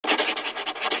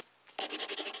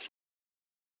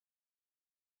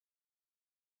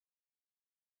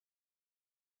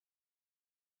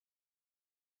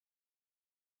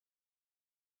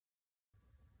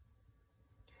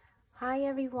Hi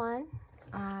everyone,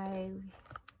 I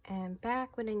am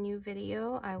back with a new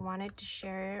video. I wanted to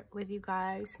share with you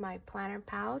guys my planner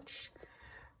pouch.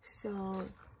 So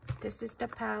this is the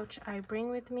pouch I bring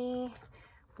with me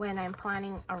when I'm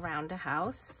planning around the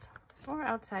house or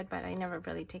outside, but I never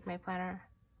really take my planner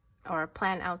or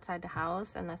plan outside the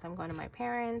house unless I'm going to my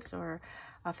parents or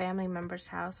a family member's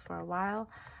house for a while.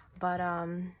 But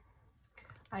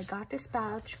I got this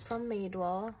pouch from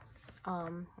MADEWELL.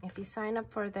 If you sign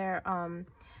up for their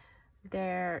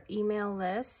email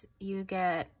list, you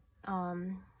get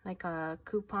like a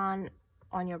coupon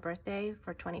on your birthday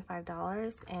for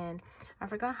 $25, and I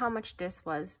forgot how much this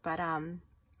was, but I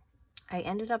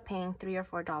ended up paying $3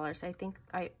 or $4. I think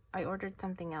I ordered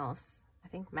something else, I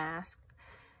think mask,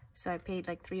 so I paid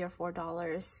like $3 or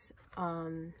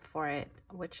 $4 for it,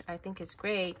 which I think is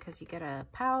great because you get a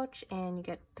pouch and you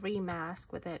get 3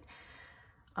 masks with it.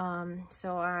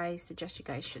 So I suggest you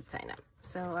guys should sign up.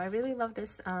 So I really love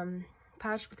this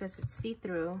pouch because it's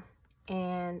see-through,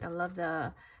 and I love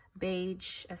the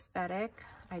beige aesthetic.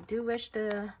 I do wish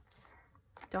the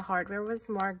hardware was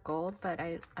more gold, but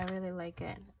I really like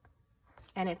it,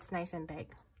 and it's nice and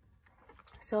big.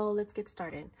 So let's get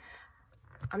started.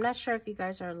 I'm not sure if you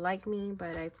guys are like me,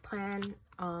 but I plan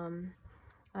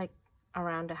like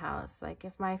around the house. Like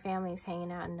if my family's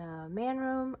hanging out in the man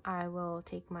room, I will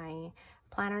take my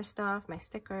planner stuff, my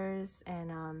stickers,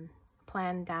 and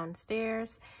plan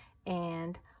downstairs,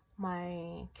 and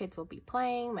my kids will be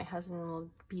playing, my husband will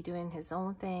be doing his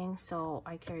own thing, so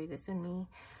I carry this with me.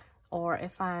 Or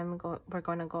if we're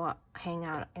going to go hang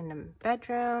out in the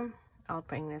bedroom, I'll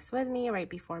bring this with me. Right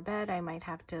before bed, I might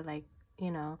have to, like,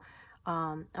 you know,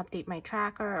 update my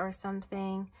tracker or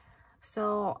something.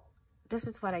 So this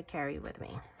is what I carry with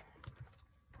me.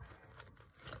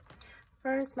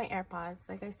 First, my AirPods.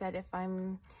 Like I said, if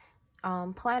I'm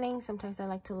planning, sometimes I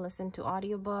like to listen to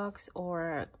audiobooks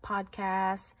or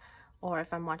podcasts, or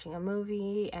if I'm watching a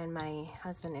movie and my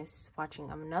husband is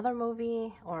watching another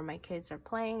movie, or my kids are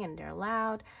playing and they're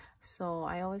loud. So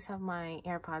I always have my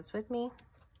AirPods with me.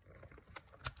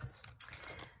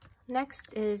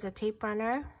 Next is a tape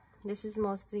runner. This is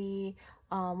mostly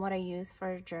what I use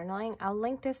for journaling. I'll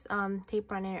link this tape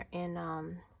runner in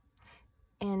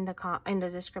the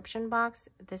description box.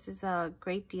 This is a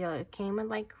great deal. It came with,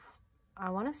 like, I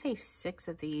want to say 6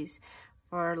 of these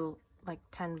for like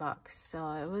 $10.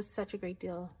 So it was such a great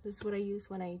deal. This is what I use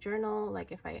when I journal,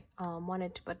 like if I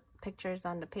wanted to put pictures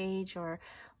on the page, or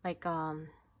like a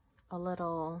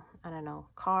little, I don't know,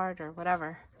 card or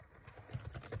whatever.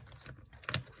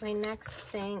 My next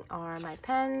thing are my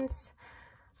pens.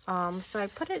 So I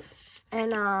put it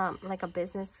in like a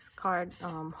business card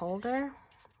holder.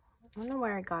 I don't know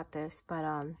where I got this, but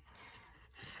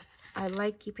I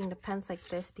like keeping the pens like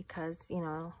this because, you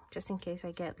know, just in case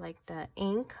I get like the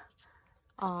ink,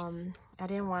 I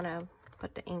didn't want to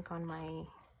put the ink on my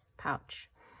pouch,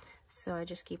 so I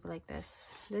just keep it like this.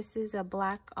 This is a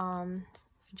black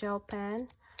gel pen.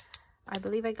 I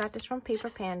believe I got this from Paper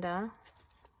Panda,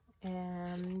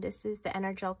 and this is the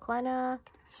Energel Clenna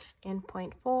in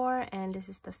 0.4, and this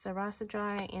is the Sarasa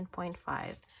Dry in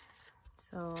 0.5.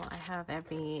 So I have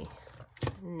every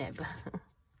nib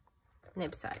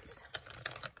size.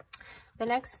 The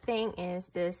next thing is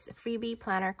this freebie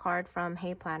planner card from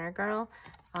Hey Planner Girl.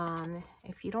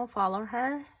 If you don't follow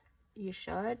her, you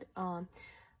should.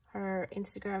 Her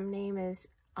Instagram name is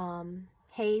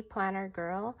Hey Planner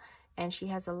Girl, and she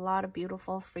has a lot of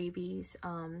beautiful freebies,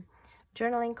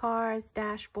 journaling cards,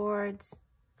 dashboards,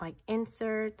 like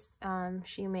inserts.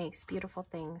 She makes beautiful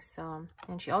things. So,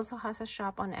 and she also has a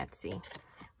shop on Etsy,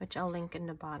 which I'll link in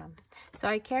the bottom. So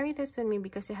I carry this with me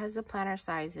because it has the planner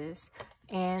sizes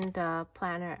and the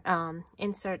planner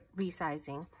insert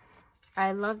resizing.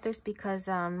 I love this because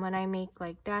when I make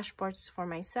like dashboards for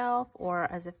myself or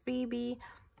as a freebie,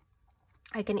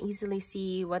 I can easily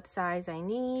see what size I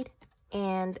need,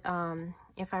 and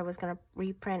if I was gonna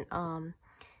reprint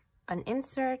an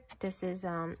insert, this is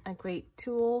a great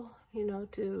tool, you know,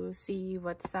 to see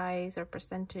what size or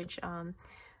percentage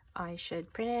I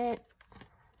should print it,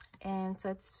 and so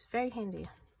it's very handy.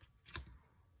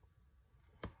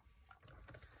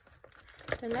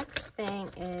 The next thing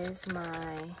is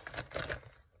my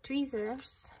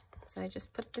tweezers. So I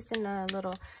just put this in a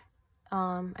little,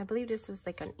 I believe this was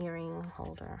like an earring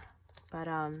holder, but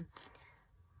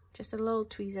just a little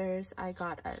tweezers I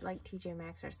got at like TJ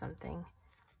Maxx or something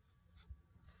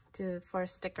for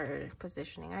sticker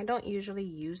positioning. I don't usually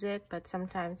use it, but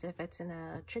sometimes if it's in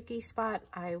a tricky spot,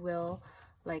 I will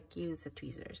like use the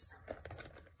tweezers.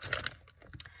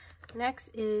 Next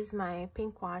is my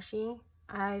pink washi.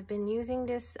 I've been using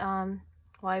this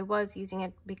Well, I was using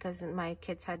it because my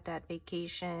kids had that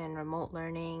vacation and remote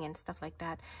learning and stuff like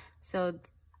that. So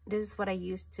this is what I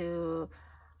used to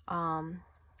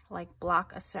like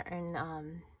block a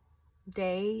certain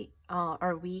day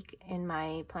or week in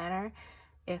my planner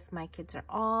if my kids are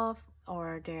off,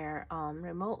 or they're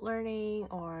remote learning,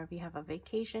 or if you have a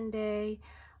vacation day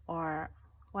or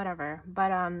whatever.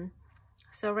 But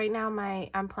so right now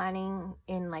I'm planning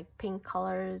in like pink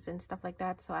colors and stuff like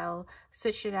that, so I'll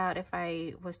switch it out if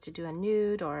I was to do a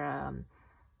nude or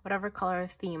whatever color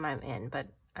theme I'm in. But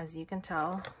as you can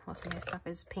tell, most of my stuff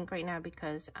is pink right now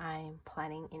because I'm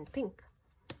planning in pink.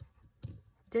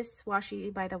 This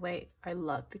washi, by the way, I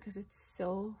love because it's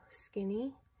so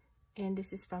skinny, and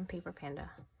this is from Paper Panda.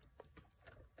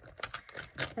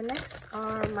 The next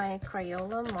are my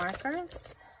Crayola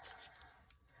markers.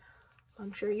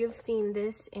 I'm sure you've seen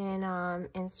this in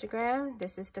Instagram.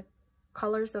 This is the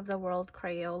Colors of the World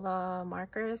Crayola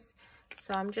markers.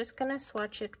 So I'm just gonna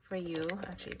swatch it for you.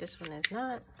 Actually, this one is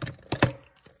not.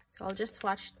 So I'll just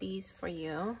swatch these for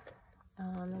you.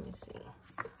 Let me see.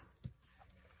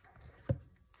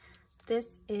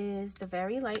 This is the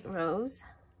Very Light Rose.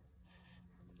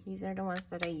 These are the ones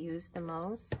that I use the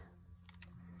most.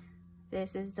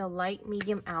 This is the Light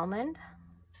Medium Almond.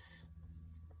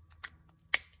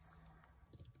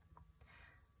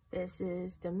 This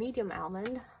is the Medium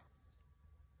Almond.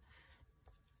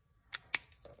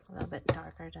 A little bit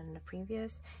darker than the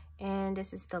previous. And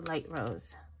this is the Light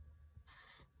Rose.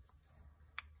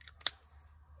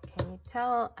 Can you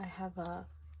tell I have a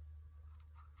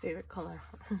favorite color?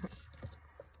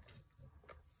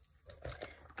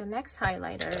 The next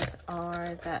highlighters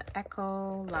are the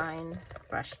ECOLINE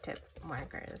brush tip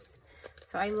markers.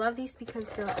 So I love these because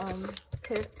the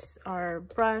tips are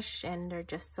brush and they're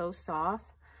just so soft.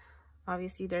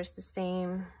 Obviously there's the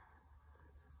same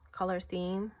color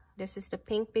theme. This is the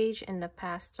pink, beige, and the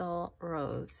pastel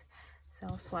rose. So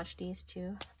I'll swatch these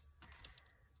two.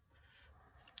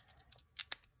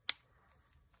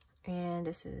 And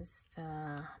this is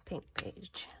the pink,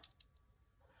 beige.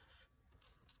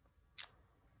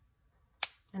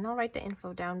 And I'll write the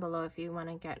info down below if you want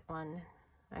to get one.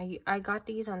 I got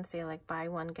these on sale, like buy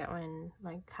one get one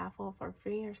like half off or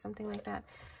free or something like that.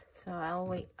 So I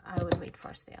would wait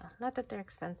for a sale. Not that they're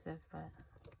expensive, but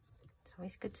it's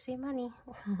always good to save money.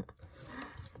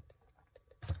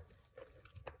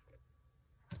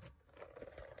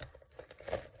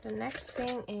 The next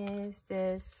thing is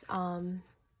this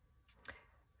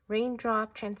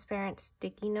Raindrop Transparent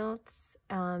Sticky Notes.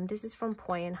 This is from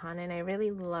Poi and Han, and I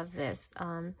really love this.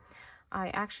 I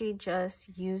actually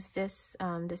just used this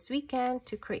this weekend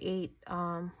to create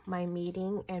my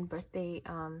meeting and birthday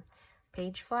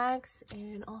page flags,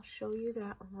 and I'll show you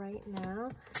that right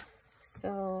now.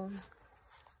 So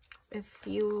if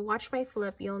you watch my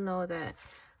flip, you'll know that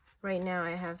right now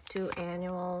I have 2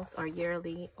 annuals or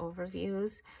yearly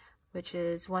overviews, which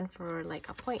is one for like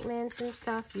appointments and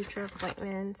stuff, future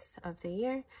appointments of the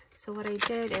year. So what I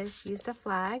did is use the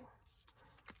flag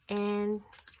and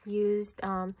used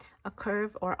a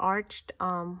curved or arched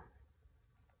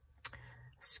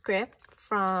script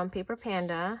from Paper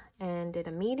Panda and did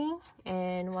a meeting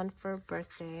and one for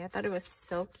birthday. I thought it was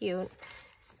so cute.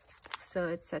 So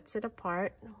it sets it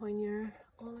apart when you're,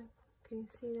 oh, can you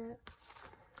see that?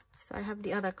 So I have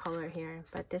the other color here,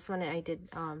 but this one I did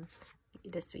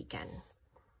this weekend,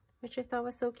 which I thought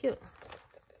was so cute.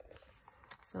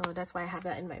 So that's why I have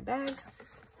that in my bag.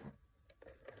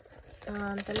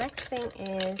 The next thing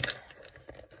is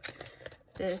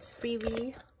this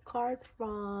freebie card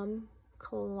from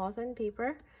Cloth and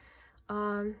Paper.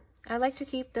 I like to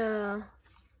keep the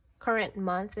current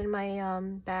month in my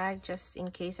bag just in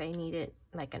case I need it,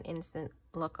 like an instant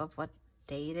look of what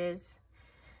day it is.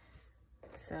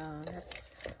 So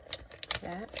that's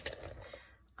that.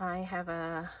 I have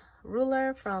a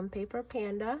ruler from Paper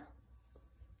Panda.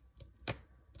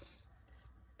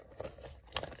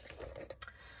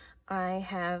 I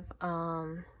have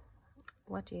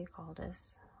what do you call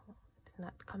this? It's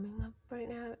not coming up right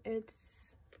now.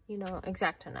 It's, you know,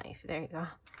 X-ACTO knife. There you go.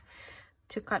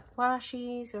 To cut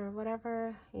washis or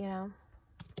whatever, you know.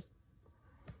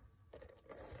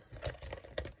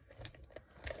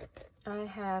 I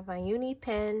have a Uni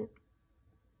Pen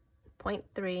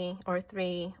 0.3 or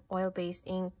 3 oil-based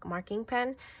ink marking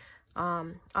pen.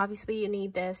 Obviously you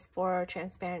need this for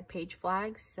transparent page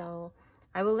flags, so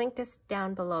I will link this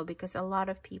down below because a lot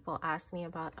of people ask me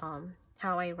about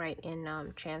how I write in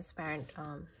transparent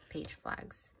page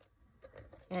flags,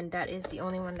 and that is the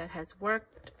only one that has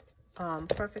worked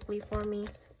perfectly for me.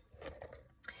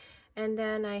 And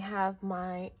then I have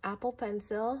my Apple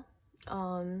pencil.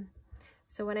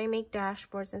 So when I make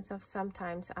dashboards and stuff,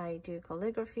 sometimes I do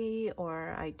calligraphy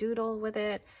or I doodle with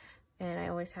it, and I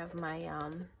always have my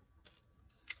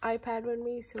iPad with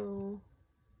me, so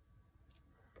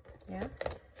yeah.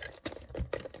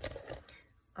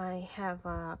 I have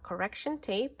correction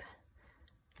tape,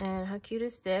 and how cute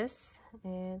is this?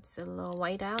 It's a little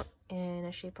white out in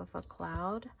the shape of a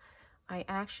cloud. I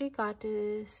actually got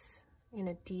this in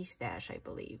a D-stash, I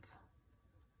believe,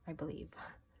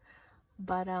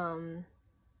 but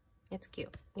it's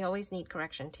cute. You always need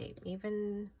correction tape,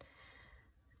 even,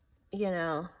 you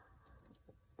know,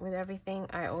 with everything.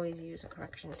 I always use a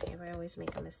correction tape. I always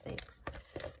make mistakes.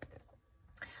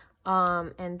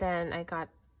 And then I got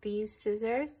these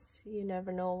scissors. You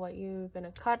never know what you're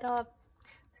gonna cut up.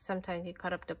 Sometimes you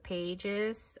cut up the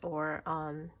pages, or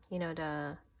you know,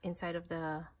 the inside of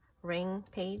the ring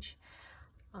page.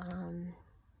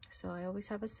 So I always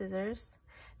have a scissors.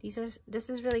 This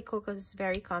is really cool because it's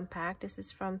very compact. This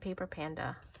is from Paper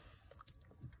Panda.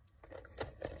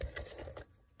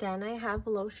 Then I have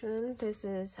lotion. This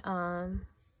is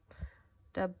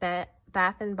the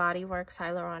Bath and Body Works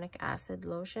hyaluronic acid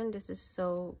lotion. This is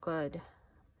so good.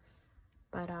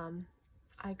 But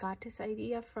I got this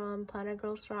idea from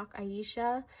PLANNERGURLZROCK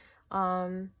Aisha.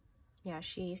 Yeah,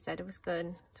 she said it was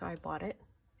good, so I bought it,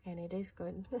 and it is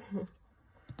good.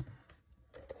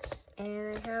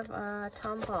 And I have a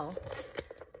Tombow,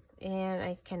 and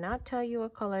I cannot tell you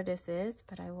what color this is,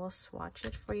 but I will swatch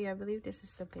it for you. I believe this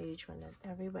is the beige one that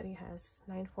everybody has,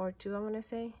 942, I want to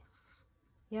say.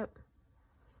 Yep.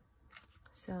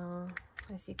 So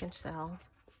as you can tell,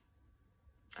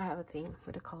 I have a theme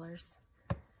with the colors.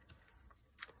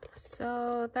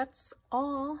 So that's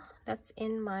all that's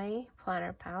in my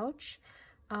planner pouch.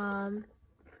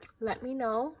 Let me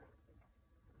know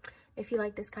if you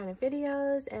like this kind of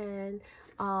videos, and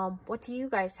what do you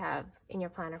guys have in your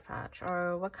planner pouch,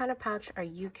 or what kind of pouch are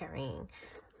you carrying?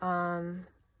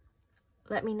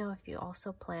 Let me know if you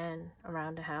also plan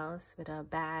around the house with a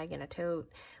bag and a tote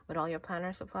with all your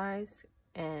planner supplies,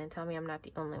 and tell me I'm not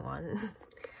the only one.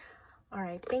 All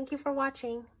right, thank you for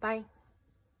watching. Bye.